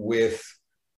job with.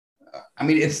 I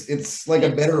mean, it's like a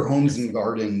Better Homes and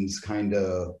Gardens kind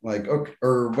of like,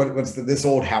 or what's This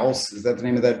Old House? Is that the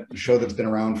name of that show that's been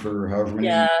around for however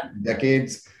many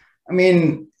decades? I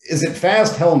mean, is it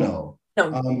fast? Hell no.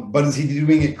 No. But is he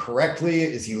doing it correctly?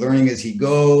 Is he learning as he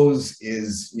goes?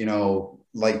 Is,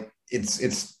 like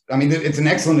it's I mean, it's an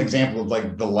excellent example of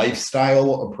like the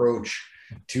lifestyle approach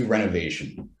to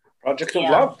renovation. Project of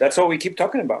Love. That's what we keep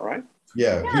talking about, right?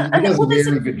 Yeah. He does a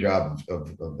very good job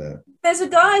of that. There's a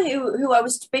guy who I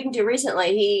was speaking to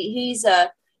recently. He's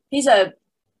a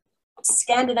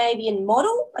Scandinavian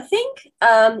model, I think.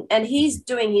 And he's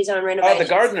doing his own renovation. Oh, the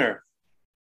gardener.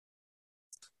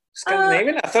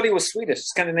 Scandinavian? I thought he was Swedish.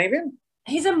 Scandinavian?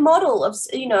 He's a model of,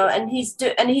 and he's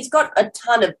got a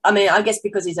ton of, I mean, I guess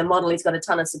because he's a model, he's got a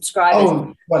ton of subscribers.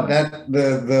 Oh,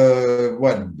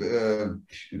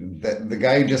 the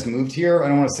guy who just moved here? I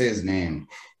don't want to say his name.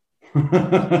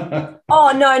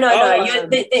 Oh no!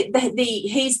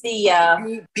 He's the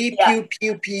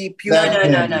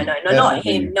No, not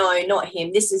him. No, not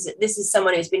him. This is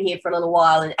someone who's been here for a little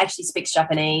while and actually speaks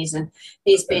Japanese, and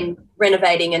he's been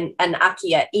renovating an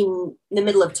Akiya in the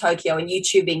middle of Tokyo and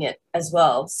YouTubing it as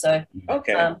well. So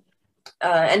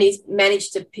and he's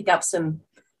managed to pick up some.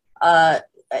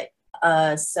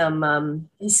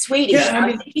 He's Swedish. Yeah, I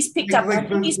think he's picked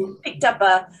up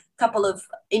a couple of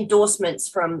endorsements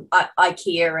from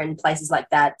IKEA and places like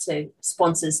that to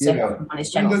sponsors to help on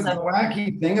his channel. The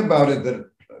wacky thing about it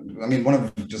one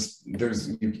of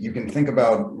you can think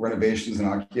about renovations in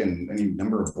IKEA in any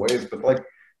number of ways, but like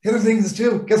the other thing is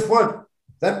too, guess what?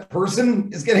 That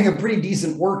person is getting a pretty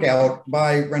decent workout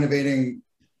by renovating,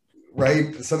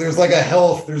 right? So there's like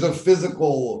there's a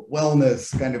physical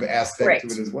wellness kind of aspect to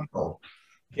it as well.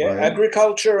 Yeah, right.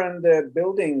 Agriculture and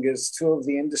building is two of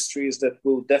the industries that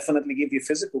will definitely give you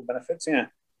physical benefits.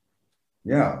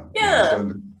 Yeah.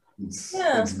 So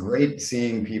it's great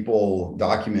seeing people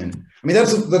document. I mean,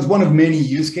 that's one of many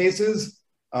use cases.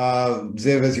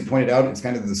 Ziv, as you pointed out, it's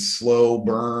kind of the slow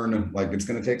burn, like it's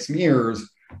going to take some years.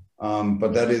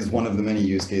 But that is one of the many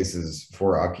use cases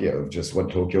for Akiya of just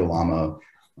what Tokyo Llama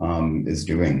is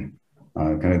doing.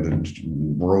 Kind of the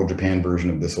rural Japan version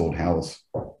of This Old House,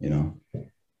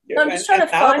 I'm just trying to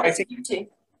find it.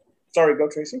 Sorry, go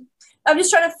Tracy. I'm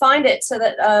just trying to find it so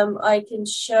that I can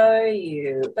show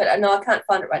you, but no, I can't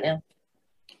find it right now.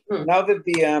 Now that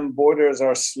the borders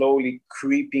are slowly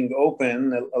creeping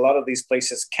open, a lot of these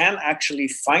places can actually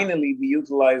finally be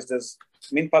utilized as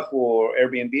Minpaku or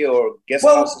Airbnb or guest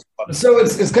houses. So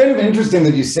it's kind of interesting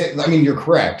that you say, I mean, you're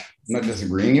correct. I'm not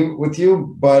disagreeing with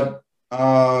you, but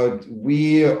I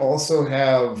also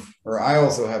have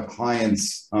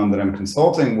clients that I'm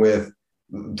consulting with,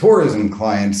 tourism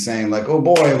clients, saying like, oh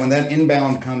boy, when that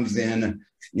inbound comes in,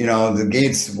 the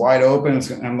gate's wide open.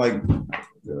 I'm like,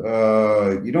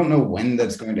 you don't know when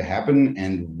that's going to happen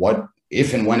and what,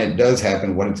 if and when it does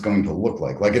happen, what it's going to look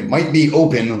like. Like it might be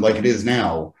open like it is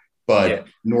now, but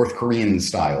North Korean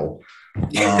style.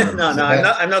 I'm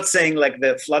not saying like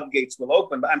the floodgates will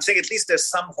open, but I'm saying at least there's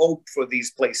some hope for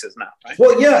these places now, right?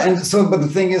 Well, yeah, and so, but the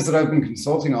thing is that I've been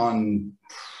consulting on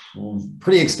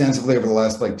pretty extensively over the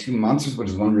last like 2 months, which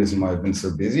is one reason why I've been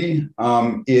so busy,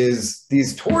 is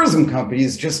these tourism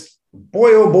companies just,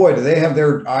 boy, oh boy, do they have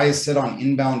their eyes set on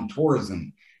inbound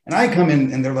tourism. And I come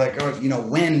in and they're like, oh,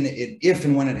 if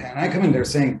and when it, and I come in, they're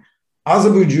saying,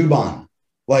 Azabu Juban,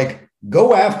 like,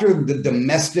 go after the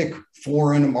domestic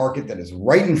foreign market that is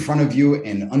right in front of you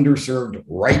and underserved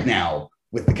right now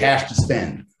with the cash to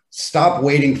spend. Stop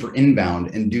waiting for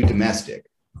inbound and do domestic.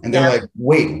 And they're like,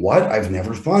 wait, what? I've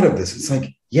never thought of this. It's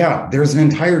like, yeah, there's an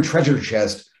entire treasure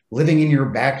chest living in your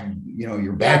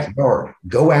backyard.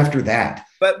 Go after that.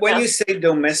 But when you say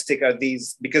domestic, are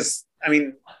these, because I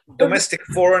mean, domestic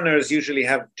foreigners usually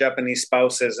have Japanese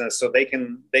spouses, and so they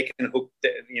can hook,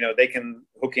 they can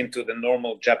hook into the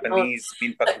normal Japanese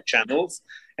Minpaku channels,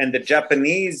 and the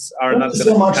Japanese are not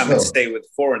going to come and stay with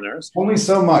foreigners. Only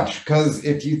so much, because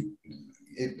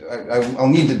I'll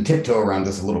need to tiptoe around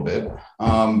this a little bit,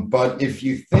 but if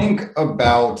you think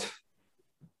about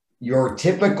your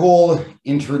typical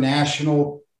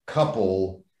international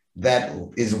couple that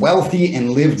is wealthy and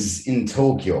lives in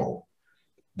Tokyo,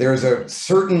 there's a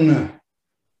certain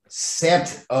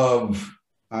set of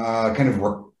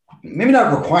maybe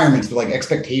not requirements, but like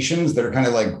expectations that are kind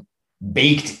of like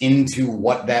baked into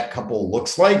what that couple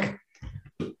looks like.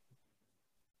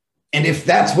 And if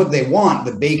that's what they want,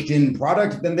 the baked-in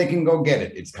product, then they can go get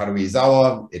it. It's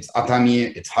Karuizawa, it's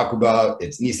Atami, it's Hakuba,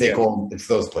 it's Niseko, it's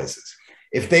those places.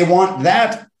 If they want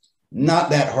that, not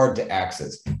that hard to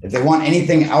access. If they want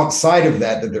anything outside of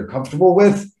that that they're comfortable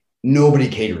with, nobody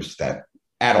caters to that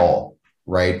at all,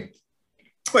 right?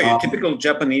 Well, your typical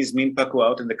Japanese minpaku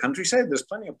out in the countryside, there's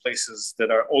plenty of places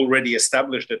that are already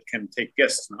established that can take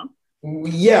guests, no?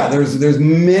 Yeah, there's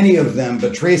many of them,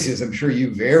 but Tracy, as I'm sure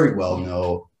you very well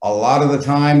know, a lot of the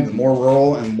time, the more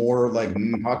rural and more like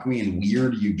minpaku and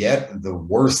weird you get, the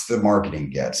worse the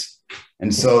marketing gets.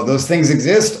 And so those things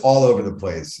exist all over the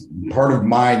place. Part of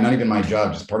my, not even my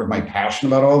job, just part of my passion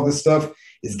about all of this stuff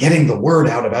is getting the word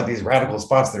out about these radical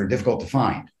spots that are difficult to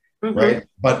find, right?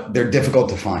 But they're difficult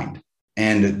to find.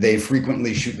 And they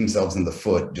frequently shoot themselves in the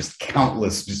foot, just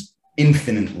countless, just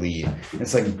infinitely.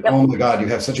 It's like, oh my God, you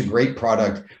have such a great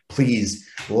product. Please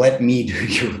let me do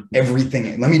your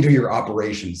everything. Let me do your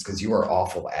operations because you are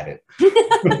awful at it.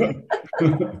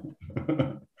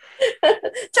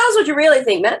 Tell us what you really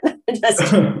think, Matt.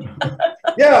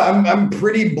 Yeah, I'm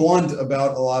pretty blunt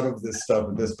about a lot of this stuff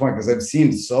at this point because I've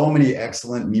seen so many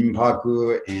excellent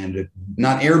minpaku and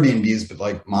not Airbnbs, but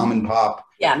like mom and pop.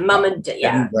 Yeah,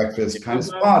 Breakfast kind of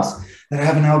spots that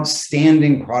have an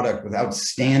outstanding product with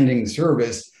outstanding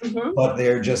service, but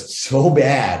they're just so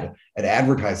bad at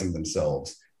advertising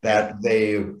themselves that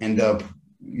they end up,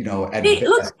 you know,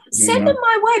 look, send them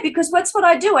my way because that's what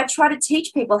I do. I try to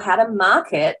teach people how to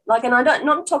market. Like, and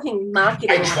not talking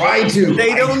marketing. I try to.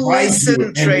 They don't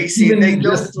listen, Tracy. They don't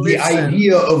listen. The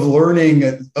idea of learning,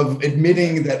 of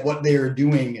admitting that what they are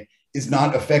doing is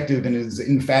not effective and is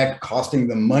in fact costing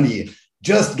them money.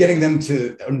 Just getting them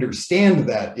to understand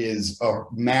that is a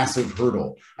massive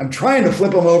hurdle. I'm trying to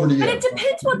flip them over to you. But it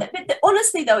depends but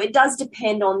honestly, though, it does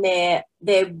depend on their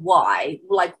why.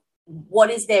 Like,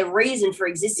 what is their reason for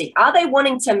existing? Are they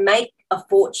wanting to make a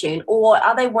fortune or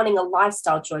are they wanting a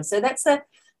lifestyle choice? So that's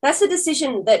a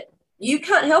decision that you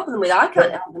can't help them with. I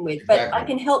can't help them with, but exactly. I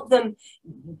can help them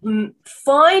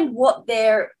find what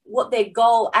their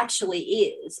goal actually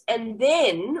is. And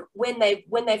then when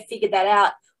they figure that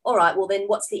out, all right, well then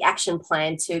what's the action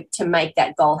plan to make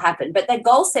that goal happen? But that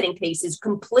goal setting piece is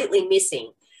completely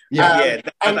missing. I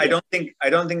don't think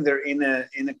they're in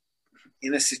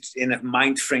a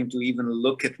mind frame to even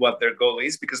look at what their goal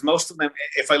is, because most of them,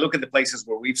 if I look at the places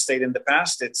where we've stayed in the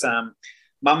past, it's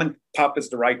mom and pop is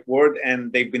the right word,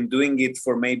 and they've been doing it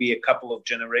for maybe a couple of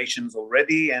generations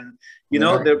already. And you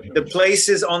know, the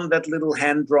places on that little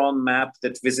hand-drawn map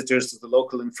that visitors to the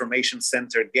local information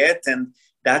center get, and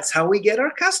that's how we get our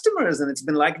customers. And it's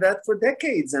been like that for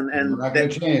decades. And we're not going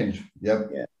to change. Yep.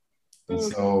 Yeah.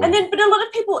 But a lot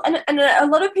of people and a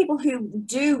lot of people who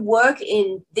do work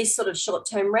in this sort of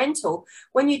short-term rental,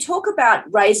 when you talk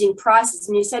about raising prices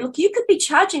and you say, look, you could be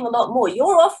charging a lot more,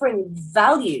 you're offering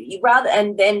value,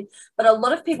 but a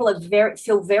lot of people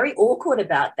feel very awkward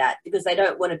about that because they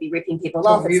don't want to be ripping people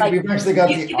off. It's like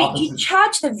you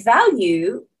charge the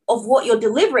value of what you're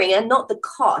delivering and not the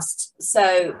cost.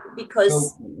 So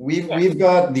we've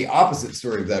got the opposite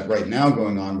story of that right now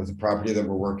going on with the property that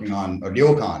we're working on, a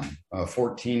ryokan,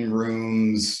 14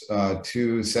 rooms,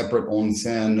 2 separate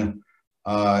onsen.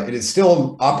 It is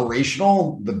still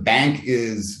operational. The bank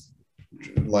is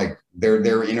like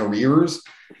they're in arrears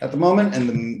at the moment, and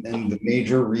the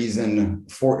major reason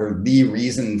for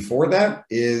that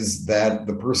is that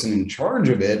the person in charge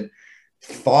of it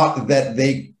thought that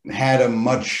they had a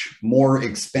much more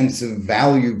expensive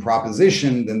value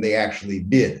proposition than they actually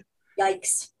did.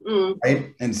 Yikes.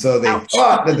 Right? And so they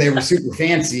thought that they were super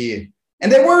fancy,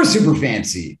 and they were super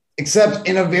fancy, except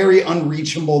in a very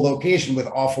unreachable location with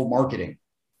awful marketing.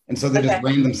 And so they just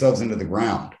ran themselves into the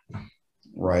ground.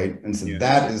 Right. And so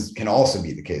that can also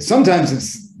be the case. Sometimes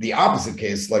it's the opposite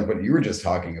case, like what you were just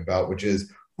talking about, which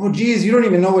is, oh, geez, you don't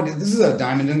even know this is a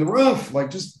diamond in the rough.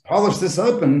 Like, just polish this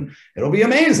up and it'll be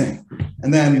amazing.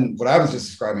 And then what I was just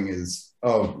describing is,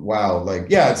 oh, wow, like,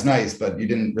 yeah, it's nice, but you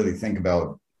didn't really think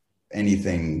about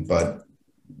anything but,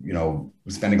 you know,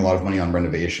 spending a lot of money on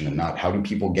renovation and not how do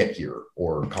people get here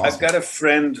or cost. I've got a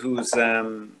friend who's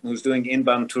doing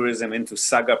inbound tourism into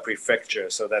Saga Prefecture.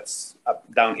 So that's up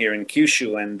down here in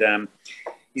Kyushu. And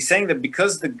he's saying that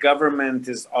because the government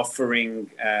is offering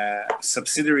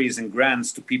subsidies and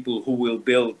grants to people who will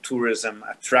build tourism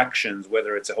attractions,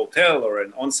 whether it's a hotel or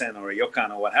an onsen or a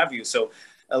ryokan or what have you. So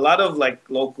a lot of like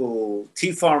local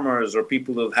tea farmers or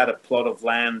people who've had a plot of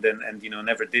land and you know,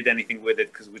 never did anything with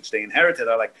it which they inherited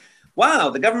are like, wow,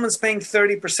 the government's paying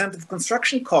 30% of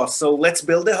construction costs, so let's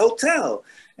build a hotel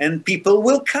and people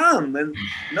will come. And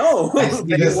no, I see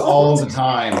this all the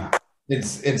time.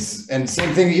 It's and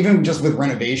same thing, even just with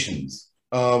renovations.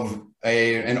 of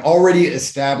an already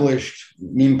established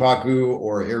Minpaku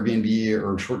or Airbnb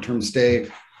or short-term stay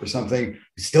or something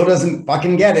who still doesn't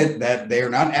fucking get it that they are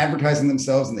not advertising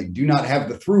themselves and they do not have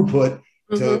the throughput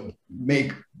to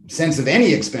make sense of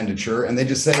any expenditure, and they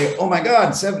just say, oh my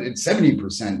God, it's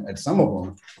 70% at some of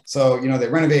them. So, they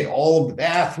renovate all of the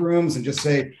bathrooms and just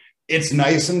say, it's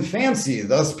nice and fancy,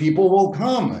 thus people will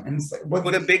come. And it's like,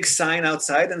 put a big sign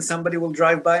outside and somebody will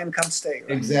drive by and come stay.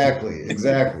 Right? Exactly.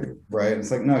 Right.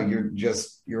 It's like, no,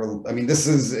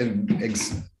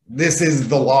 this is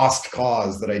the lost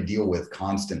cause that I deal with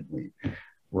constantly.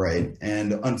 Right.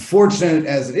 And unfortunate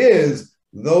as it is,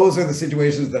 those are the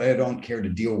situations that I don't care to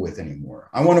deal with anymore.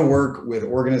 I want to work with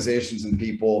organizations and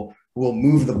people who will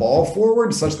move the ball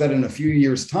forward such that in a few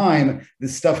years' time,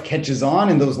 this stuff catches on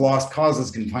and those lost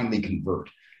causes can finally convert.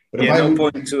 But no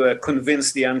point to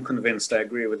convince the unconvinced. I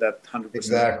agree with that 100%.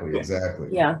 Exactly.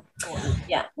 Yeah.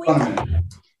 What?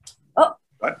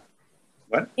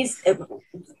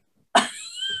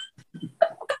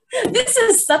 This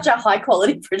is such a high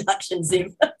quality production,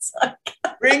 Ziv.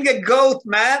 Bring a goat,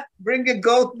 Matt. Bring a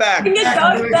goat back. Bring a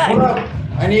goat back.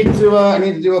 I need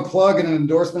to do a plug and an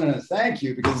endorsement and a thank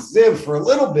you, because Ziv, for a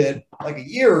little bit, like a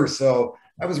year or so,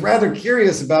 I was rather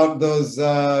curious about those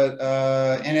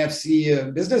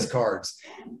NFC business cards,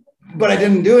 but I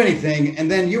didn't do anything. And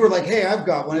then you were like, "Hey, I've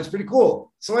got one. It's pretty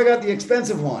cool." So I got the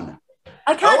expensive one.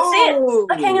 I can't see it.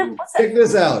 Okay, hang on. What's that? Check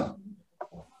this out.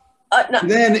 No.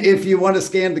 Then, if you want to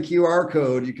scan the QR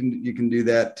code, you can do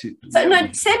that too. So no,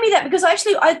 send me that, because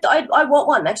actually I want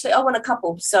one. Actually, I want a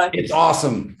couple. So it's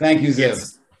awesome. Thank you, Ziv.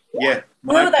 Yes. Yeah,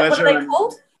 my pleasure. What are they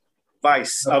called?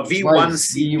 Vice.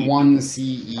 V1CE.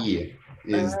 V1CE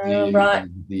is the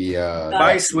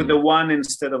Vice with the one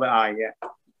instead of I.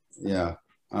 Yeah.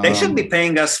 They should be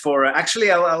paying us for. Actually,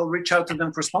 I'll reach out to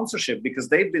them for sponsorship, because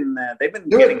they've been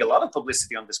getting a lot of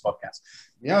publicity on this podcast.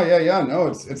 Yeah. No,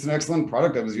 it's an excellent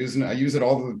product. I use it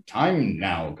all the time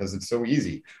now because it's so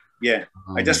easy. Yeah,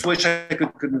 I just wish I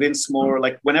could convince more.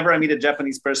 Like, whenever I meet a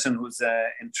Japanese person who's an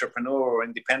entrepreneur or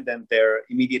independent, they're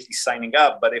immediately signing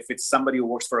up. But if it's somebody who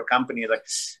works for a company, like,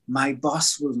 my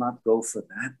boss will not go for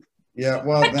that. Yeah,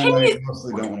 well, but then I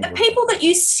mostly don't want to. The people that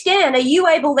you scan, are you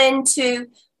able then to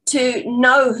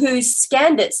know who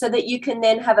scanned it, so that you can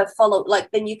then have a follow,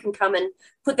 like then you can come and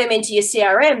put them into your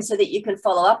CRM so that you can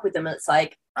follow up with them. And it's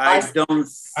like, I'm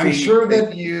sure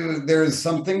that there's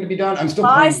something to be done. I'm still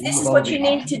guys, this is what you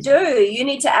need to do. You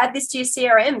need to add this to your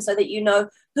CRM so that you know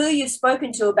who you've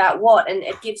spoken to about what, and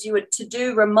it gives you a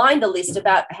to-do reminder list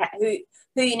about who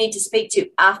you need to speak to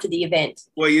after the event.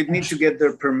 Well, you'd need to get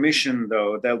their permission,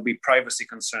 though. There'll be privacy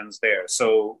concerns there.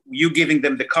 So you giving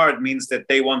them the card means that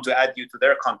they want to add you to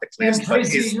their contact list. And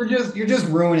Tracy, you're just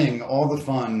ruining all the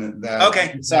fun.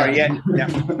 Okay, sorry. Yeah.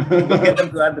 We'll get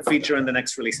them to add the feature in the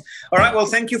next release. All right. Well,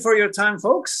 thank you for your time,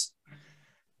 folks.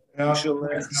 We shall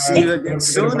see you again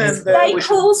soon. And stay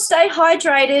cool, stay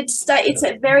hydrated. It's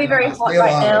very, very hot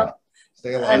right now.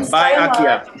 Stay alive. Bye,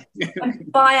 Akia.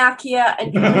 Bye, Akia.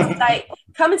 And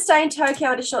come and stay in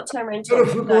Tokyo at a short-term rental. Go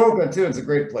to Fukuoka, too. It's a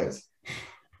great place.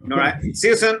 All right. See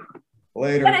you soon.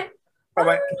 Later.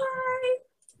 Bye-bye.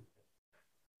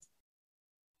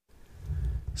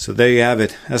 So there you have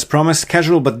it. As promised,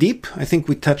 casual but deep. I think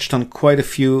we touched on quite a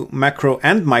few macro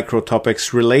and micro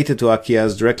topics related to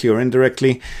Akias directly or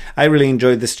indirectly. I really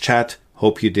enjoyed this chat.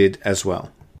 Hope you did as well.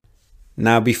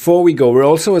 Now, before we go, we're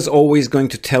also, as always, going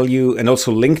to tell you and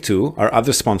also link to our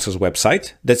other sponsor's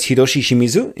website. That's Hiroshi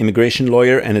Shimizu, immigration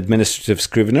lawyer and administrative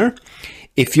scrivener.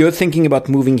 If you're thinking about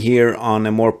moving here on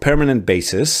a more permanent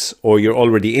basis, or you're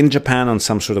already in Japan on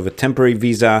some sort of a temporary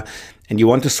visa and you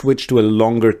want to switch to a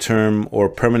longer term or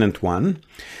permanent one,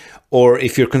 or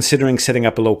if you're considering setting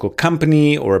up a local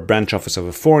company or a branch office of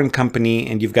a foreign company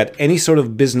and you've got any sort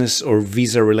of business or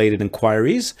visa related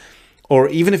inquiries, or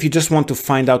even if you just want to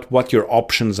find out what your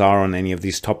options are on any of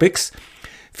these topics,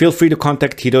 feel free to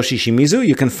contact Hiroshi Shimizu.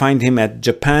 You can find him at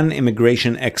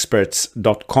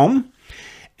japanimmigrationexperts.com.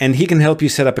 And he can help you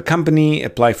set up a company,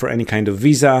 apply for any kind of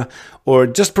visa, or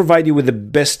just provide you with the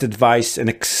best advice and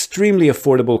extremely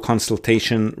affordable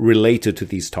consultation related to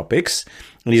these topics.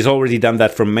 And he's already done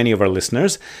that for many of our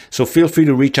listeners. So feel free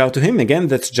to reach out to him. Again,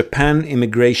 that's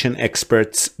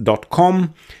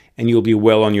japanimmigrationexperts.com, and you'll be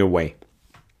well on your way.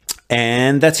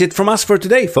 And that's it from us for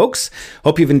today, folks.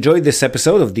 Hope you've enjoyed this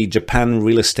episode of the Japan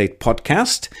Real Estate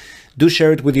Podcast. Do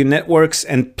share it with your networks,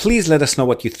 and please let us know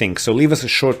what you think. So leave us a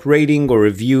short rating or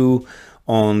review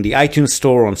on the iTunes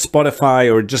Store, on Spotify,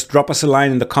 or just drop us a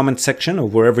line in the comment section or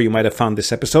wherever you might have found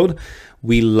this episode.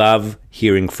 We love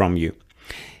hearing from you.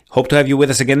 Hope to have you with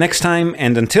us again next time,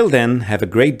 and until then, have a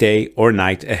great day or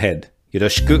night ahead.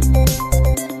 Yoroshiku.